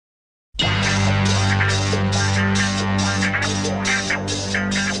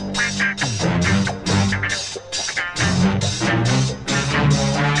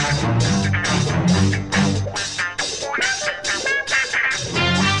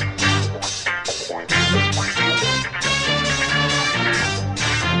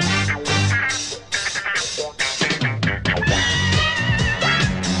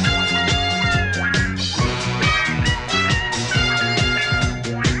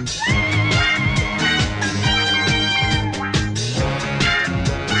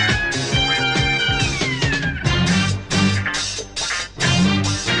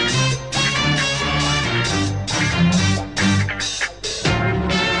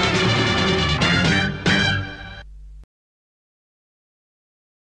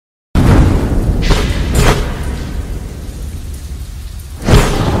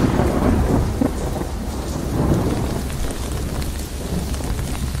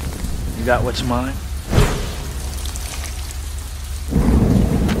You got what's mine?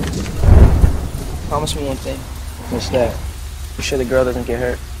 Promise me one thing. What's that? You sure the girl doesn't get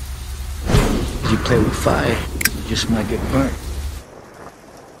hurt? If you play with fire, you just might get burnt.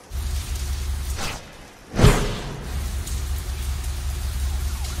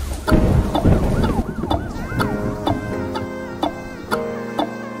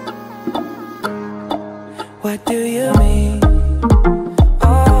 What do you mean?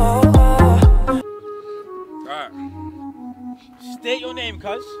 Alright. State your name,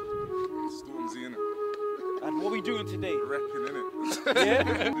 cuz. Stormzy, innit? And what we doing today? Repping, innit?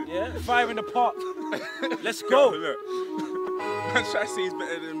 Yeah? Yeah? Fire in the pot. Let's go. Look. Man, try to say he's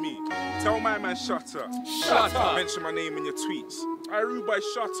better than me. Tell my man, shut up. Shut up. Mention my name in your tweets. I rude by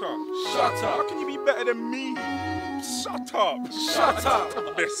shut up. Shut up. How can you be better than me? Shut up. Shut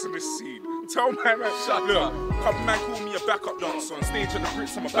up. Best in the scene. Tell my man, shut up. Couple man call me a backup dancer. On stage at the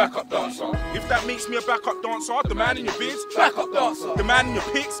Brits, I'm a backup dancer. If that makes me a backup dancer, the man in your vids, backup dancer. The man in your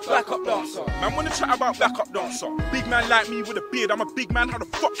pics, backup dancer. Man wanna chat about backup dancer. Big man like me with a beard, I'm a big man, how the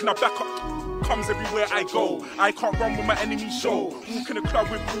fuck can I back up? Comes everywhere I go. I can't run with my enemy show. Walk in the club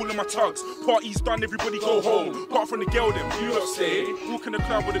with all of my tugs. Party's done, everybody go home. Apart from the girl, them you lot say. Walk in the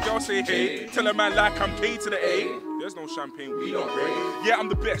club with the girl, say hey. Tell a man like I'm K to the A. There's no champagne, we don't rave. Yeah, I'm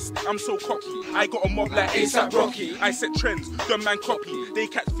the best, I'm so cocky. I got a mob like ASAP Rocky. I set trends, dumb man copy. They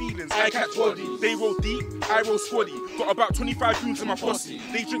catch feelings, I catch body. They roll deep, I roll squaddy. Got about 25 goons in my posse.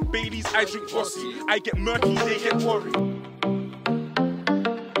 They drink Baileys, I drink Bossy. I get murky, they get worried.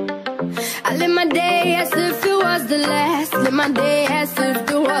 I live my day as if it was the last. Live my day as if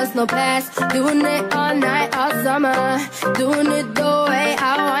there was no past. Doing it all night, all summer. Doing it the way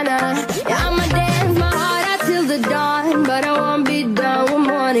I wanna. Yeah, I'ma dance my heart out till the dawn. But I won't be done when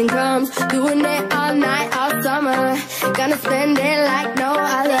morning comes. Doing it all night, all summer. Gonna spend it like no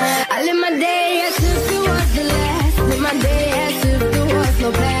other. I live my day as if it was the last. Live my day as if there was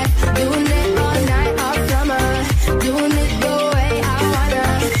no past. Doing it all night, all summer. Doing it the way I wanna.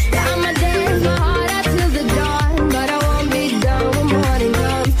 Yeah, I'ma dance my heart out till the dawn. But I won't be done when morning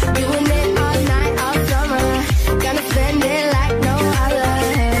comes. Doing it all night, all summer. Gonna spend it like no other.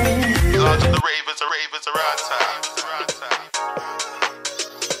 Large of the ravers, around time.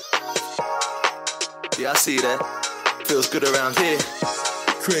 Yeah, I see that. Feels good around here.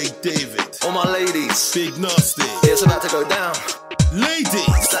 Craig David, All my ladies. Big Nasty, Yeah, it's about to go down. ladies,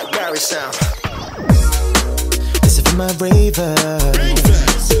 It's that Gary sound. This is for my ravers.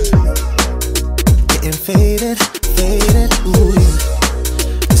 Getting faded, ooh yeah.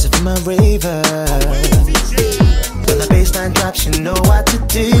 This is for my ravers. When the bassline drops, you know what to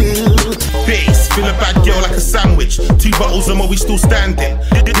do. bass, feel a bad girl like a sandwich. 2 bottles and we still standing.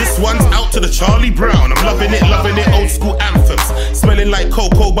 This one's out to the Charlie Brown. I'm loving it, old school anthems. Smelling like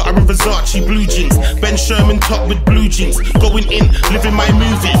cocoa, but I'm in Versace blue jeans. Ben Sherman top with blue jeans. Going in, living my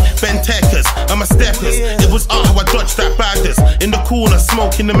movie. Ben Teckers, I'm a steppers. It was art how I dodged that baggers. In the corner,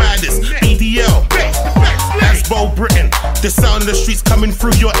 smoking the maddest. BDL, that's Bo Britain. The sound of the streets coming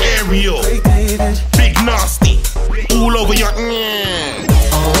through your aerial. Big Nasty, all over your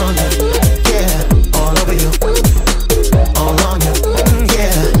All on you, yeah, all over you. All on you,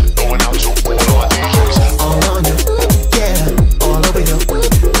 yeah. going out to all our DJs. All on you, yeah, all over you.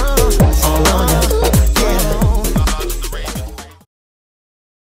 All on you, yeah.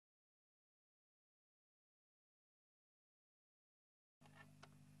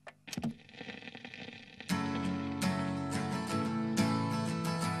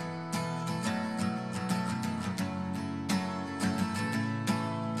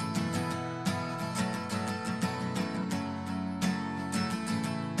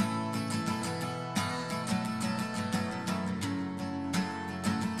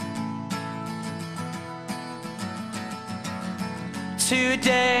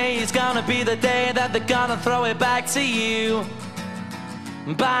 Today is gonna be the day that they're gonna throw it back to you.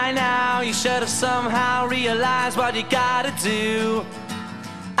 By now you should have somehow realized what you gotta do.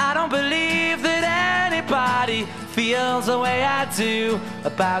 I don't believe that anybody feels the way I do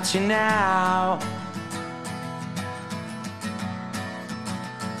about you now.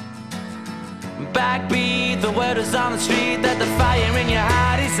 Backbeat, the word is on the street that the fire in your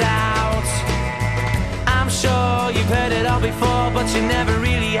heart is out. I'm sure you've heard it all before, but you never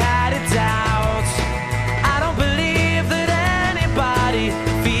really had a doubt. I don't believe that anybody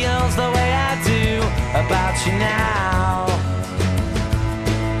feels the way I do about you now.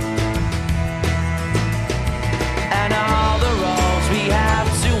 And all the roads we have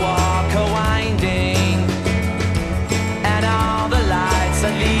to walk are winding, and all the lights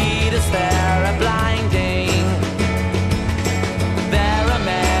that lead us there are blinding. There are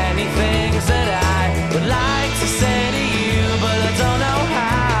many things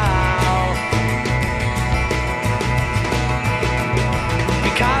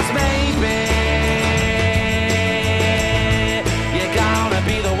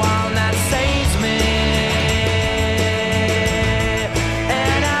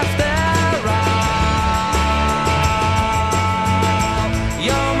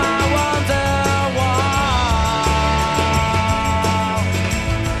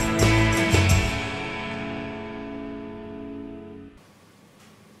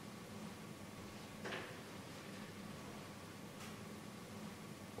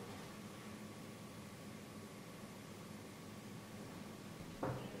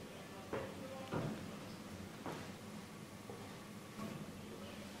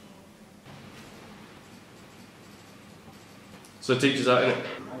So teachers out in it?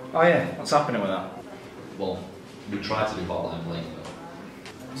 Oh yeah, what's happening with that? Well, we tried to do part-time link,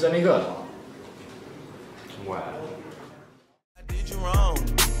 but... Is it any good? Wow. I did you wrong.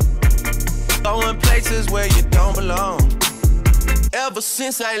 Going places where you don't belong. Ever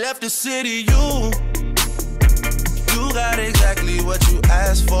since I left the city, you got exactly what you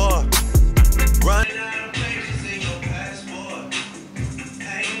asked for. Running out of places in your passport.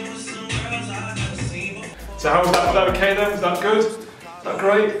 Hanging with some girls I've never seen before. So how was that? Was that okay then? Was that good? Was that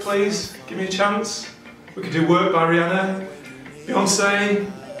great? Please, give me a chance. We could do Work by Rihanna,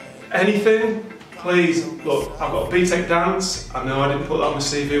 Beyonce, anything. Please, look, I've got a BTEC dance. I know I didn't put that on my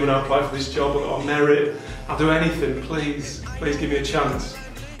CV when I applied for this job, but I've got merit. I'll do anything, please. Please give me a chance.